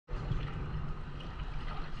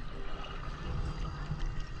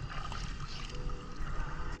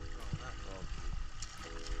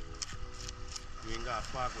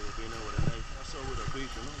car park with it, being there with a knife. That's all with a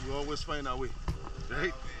beef, you know. We always find our way,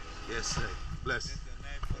 right? Yes, sir. Bless.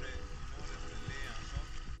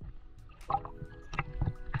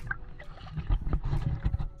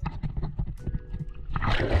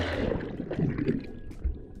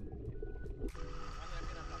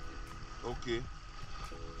 Okay.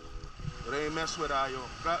 But ain't mess with her,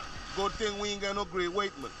 yo. Good thing we ain't got no great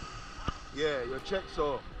weight, man. Yeah, your checks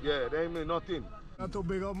off. Yeah, they ain't mean nothing. Got to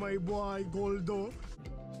big up my boy Goldo.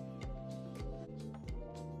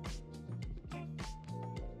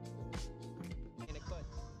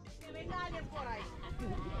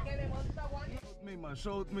 Shout me, man,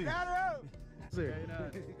 shout me. Say,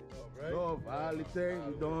 love, all the things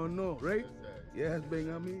you don't know, right? Yes,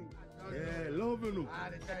 Benjamin. Yeah, love you.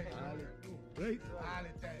 Right?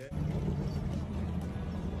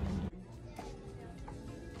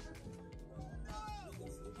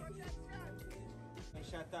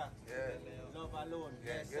 Yeah. Love alone.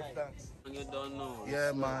 Yeah, give thanks. You don't know.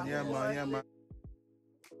 Yeah, man, yeah, man, yeah, man.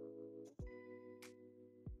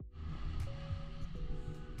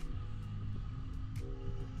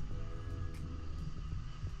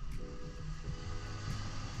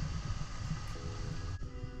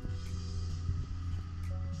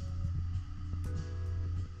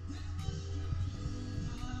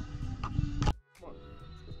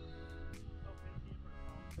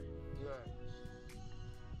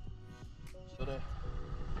 So there,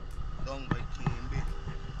 down by KMB,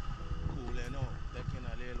 cooling out, taking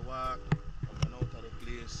a little walk, coming out of the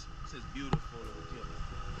place. This is beautiful out here,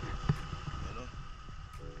 you know.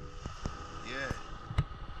 Yeah,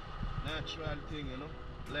 natural thing, you know.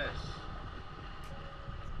 Bless.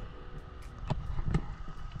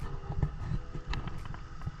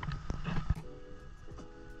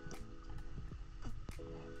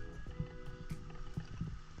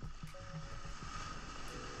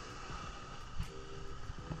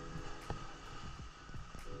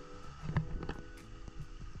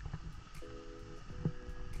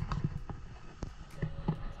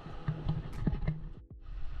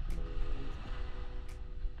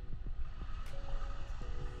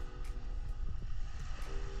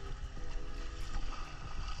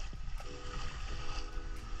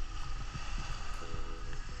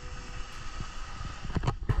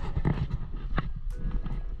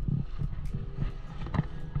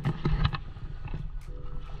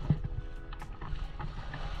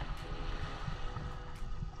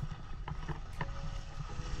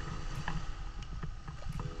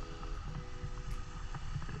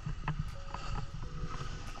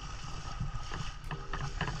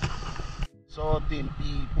 Certain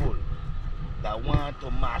people that want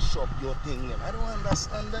to mash up your thing, I don't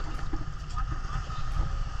understand that.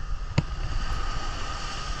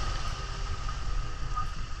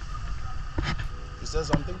 You said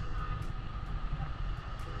something?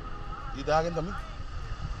 You talking to me?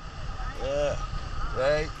 Yeah,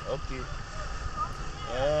 right, okay.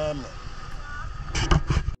 Man.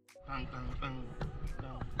 Tang, tang, tang,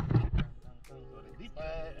 tang,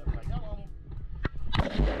 tang,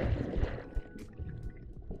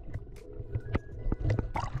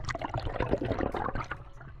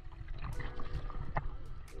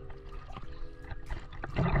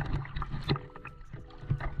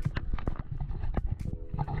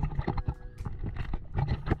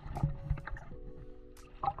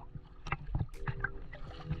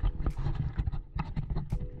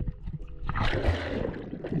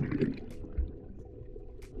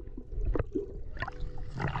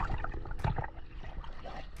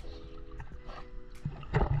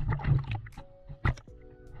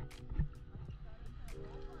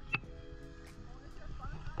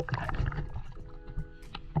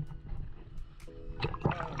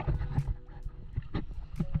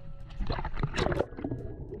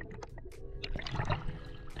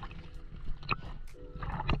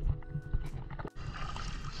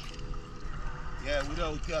 Yeah, we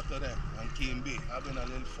out here today on KMB, having a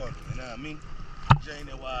little fun, you know what I mean? Enjoying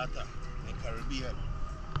the water, the Caribbean.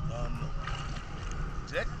 Don't know.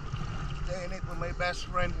 Check. Staying it with my best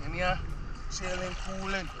friend in here, chilling,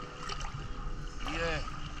 cooling. Yeah.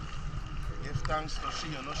 Give thanks to she,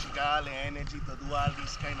 you know, she got all the energy to do all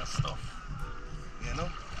this kind of stuff. You know?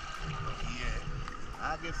 Yeah.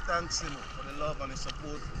 I give thanks, you know, for the love and the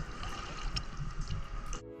support.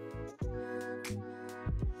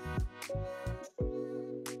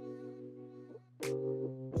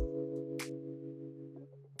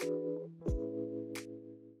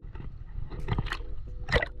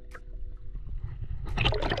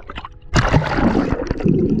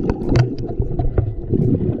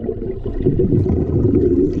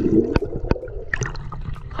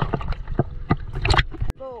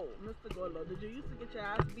 So, Mr. Goldo, did you used to get your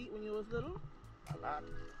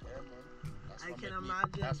Yeah, man. That's I what can make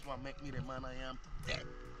imagine. That's what make me the man I am today.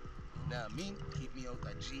 You know what I mean? Keep me out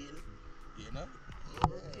of jail. You know?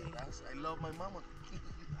 Yeah, I love my mama.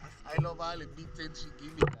 I love all the big things she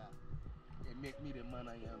give me. It make me the man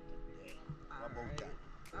I am today. What about that?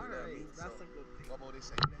 You know what I mean? That's So, a good thing. what about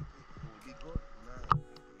this? It will be good. Nah.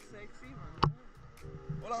 Sexy, man.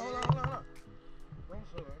 Hold on. Don't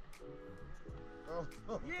show her.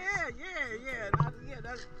 Oh. Yeah.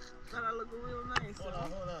 That'll look real nice. Hold huh?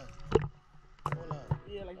 on.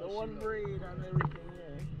 Yeah, like Oh, the she one look- braid and everything,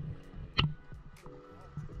 yeah.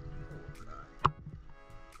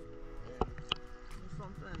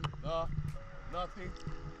 Something. No, nothing.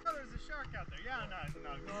 Oh, there's a shark out there. Yeah,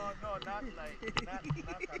 no. No, not like, not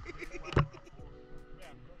that big one. Yeah.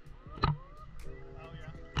 Oh,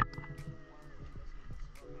 yeah.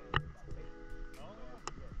 Oh,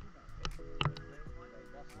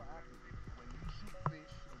 That's what happens. When you shoot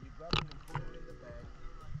fish, when you grab them and put them in the bag,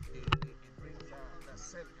 it brings that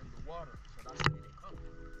scent in the water. So that's where they come.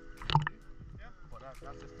 yeah. But that's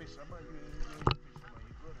the fish. I'm not doing the fish, man.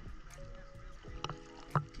 You good.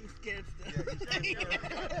 He's scared still.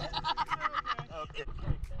 Okay.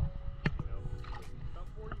 About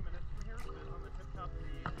 40 minutes from here, so it's on the tip top of the,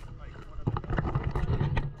 like, one of the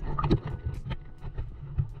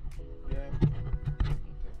Yeah. Okay.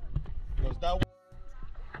 Because that one.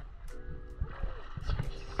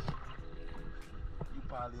 You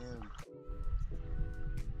probably ain't.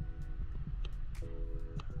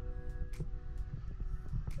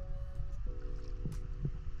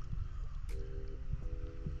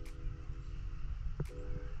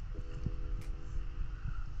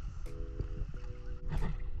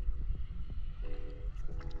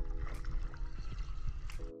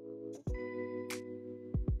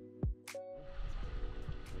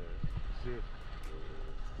 See it.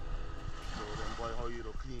 So then boy, how you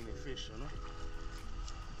to clean the fish, you know?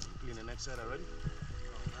 You clean the next side already?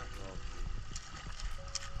 Okay.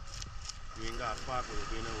 You ain't got to fuck with it,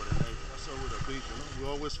 being there with a knife. That's all with a beach, you know?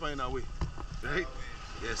 We always find our way. Right?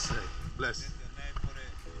 Yes, sir. Bless.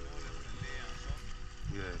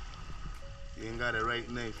 Yeah. You ain't got the right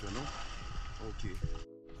knife, you know? Okay.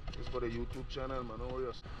 This for the YouTube channel, man. How are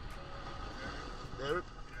you? Derek?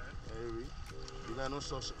 Derek. You got no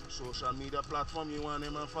social media platform you want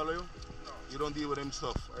them and follow you? No. You don't deal with them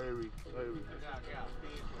stuff. You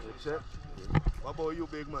check? What about you,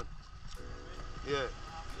 big man? Yeah.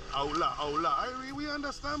 Aula. We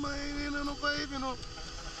understand, man. Ain't no vibe, you know.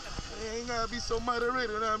 Ain't gotta be so moderate,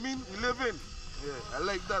 you know what I mean? We live in. Yeah, I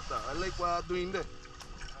like that. I like what I'm doing there.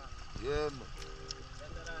 Yeah, man.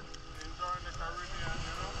 enjoying the Caribbean,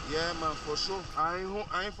 you know? Yeah, man, for sure. I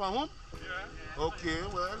ain't from home? Yeah. Okay,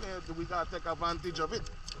 well, we gotta take advantage of it.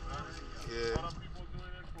 A Yeah, lot of people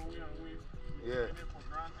doing it for we and we yeah, taking it for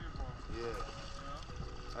granted, but, yeah.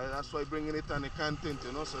 you know? That's why bringing it on the content,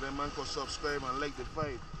 you know, so the man can subscribe and like the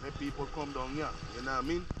vibe. Let people come down here, you know what I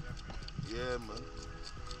mean? Yeah, man.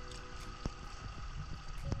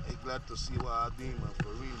 I'm glad to see what I'm doing, man, for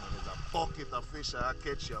real, man. It's a bucket of fish I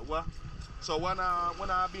catch here. What? So when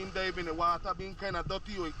I've been diving in the water, been kind of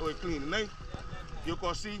dirty or clean, right? You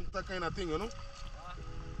can see that kind of thing, you know?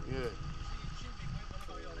 Yeah.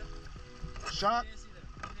 Shark?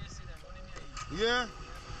 Yeah?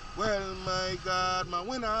 Well, my God, man,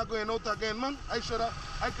 when I going out again, man, I could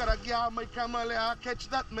have got my camera and catch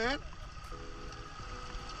that, man.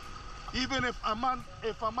 Even if a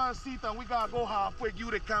man see it and we gotta go halfway,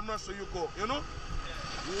 give the camera so you go, you know?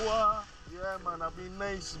 Wow. Yeah, man, I've been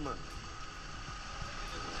nice, man.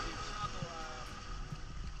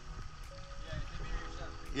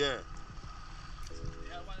 Yeah.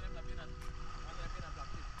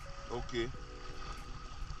 Okay.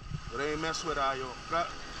 But I ain't mess with that, yo.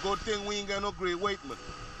 Good thing we ain't got no great weight, man.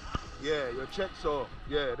 Yeah, your check, so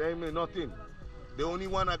yeah, they ain't mean nothing. The only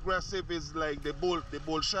one aggressive is like the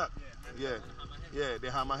bull shark. Yeah. Yeah, the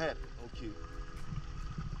hammerhead. Okay.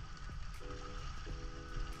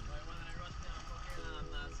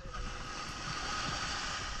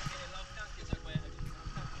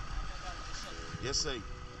 Yes, sir.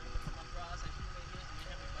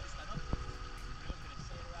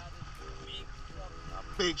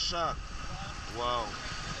 A big shark. Wow.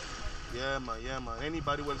 Yeah, man, yeah, man.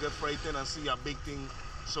 Anybody will get frightened and see a big thing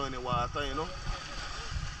so in the water, you know?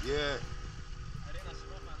 Yeah.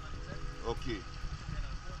 Okay.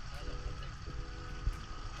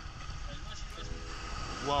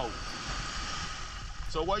 Wow.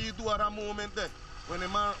 So what you do at that moment there? When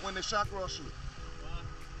the shark rush you?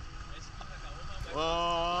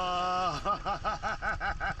 Oh,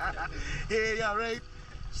 yeah, yeah, right.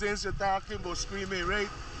 Since you're talking about screaming, right?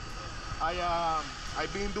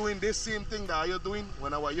 I've been doing this same thing that you're doing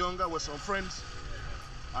when I was younger with some friends,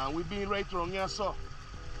 and we've been right around here, so.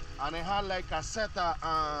 And they had like a set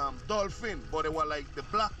of dolphin, but they were like the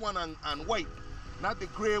black one and white, not the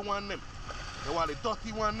gray one them. They were the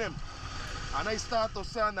dirty one them. And I start to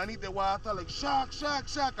say underneath the water like shark, shark,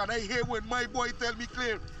 shark, and I hear when my boy tell me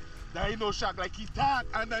clear that ain't no shark, like he talk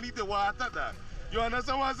underneath the water there. You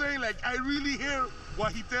understand what I'm saying? Like I really hear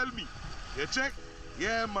what he tell me. You check?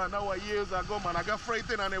 Yeah man, that was years ago man, I got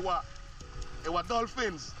frightened and it was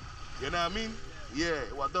dolphins. You know what I mean? Yeah,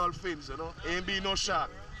 it was dolphins, you know? Ain't be no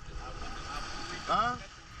shark. Huh?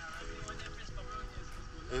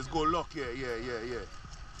 It's go look, yeah.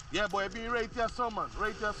 Yeah, boy, be right here, so man.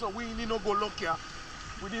 Right here, so we need no go look here.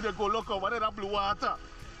 We need to go look over there, that blue water.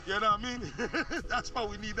 You know what I mean? That's why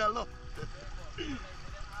we need that look.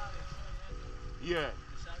 Yeah.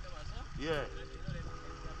 Yeah.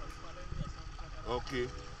 Okay.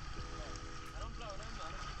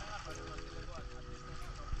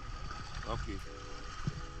 Okay.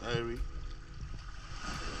 Harry.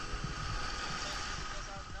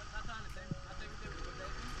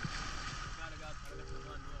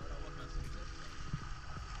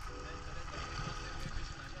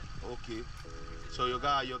 Okay. So you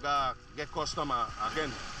got get customer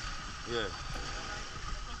again. Yeah.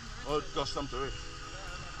 Old custom to it.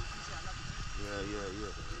 Yeah.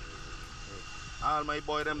 All my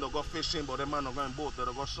boy them don't go fishing, but them man don't go in boat, they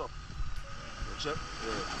don't go shop. You check?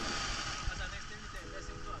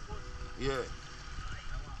 Yeah.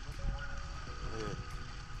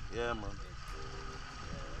 Yeah, man.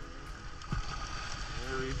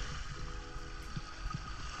 Very.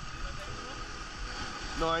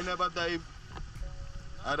 No, I never dive.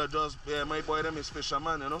 I don't just, my boy them is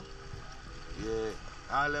fisherman, you know? Yeah.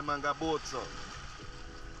 All them man got boats, so.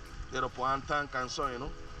 They don't put one tank and so, you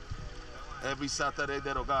know? Every Saturday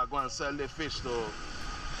they don't go and sell the fish to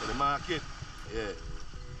the market. Yeah.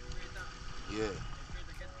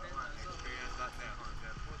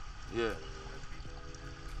 Yeah.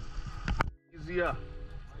 Easier.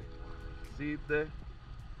 See it there?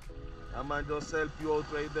 I might just help you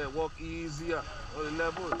out right there. Walk easier. On the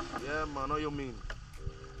level. Yeah, man. How you mean?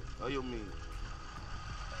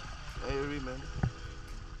 Hey, man.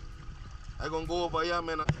 I gonna go over here,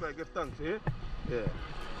 man, and try to give thanks, eh? Yeah.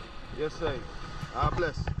 Yes, sir. God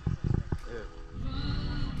bless. Yeah.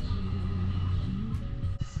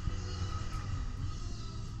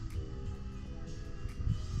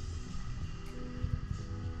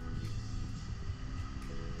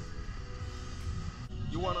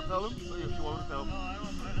 You want to tell him? If you want to tell him. No,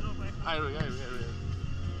 I don't.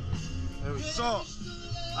 Harry. So,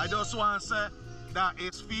 I just want to say that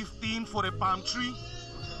it's 15 for the palm tree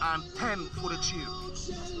and 10 for the chair.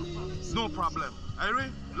 No problem.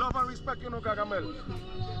 Harry, love and respect, you know, Gargamel.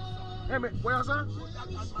 Hey, man, what you say?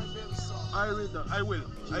 I will.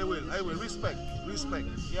 Respect.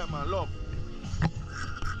 Yeah, man, love.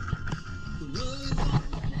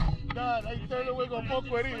 God, I tell you we're going to fuck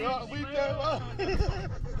with it. We tell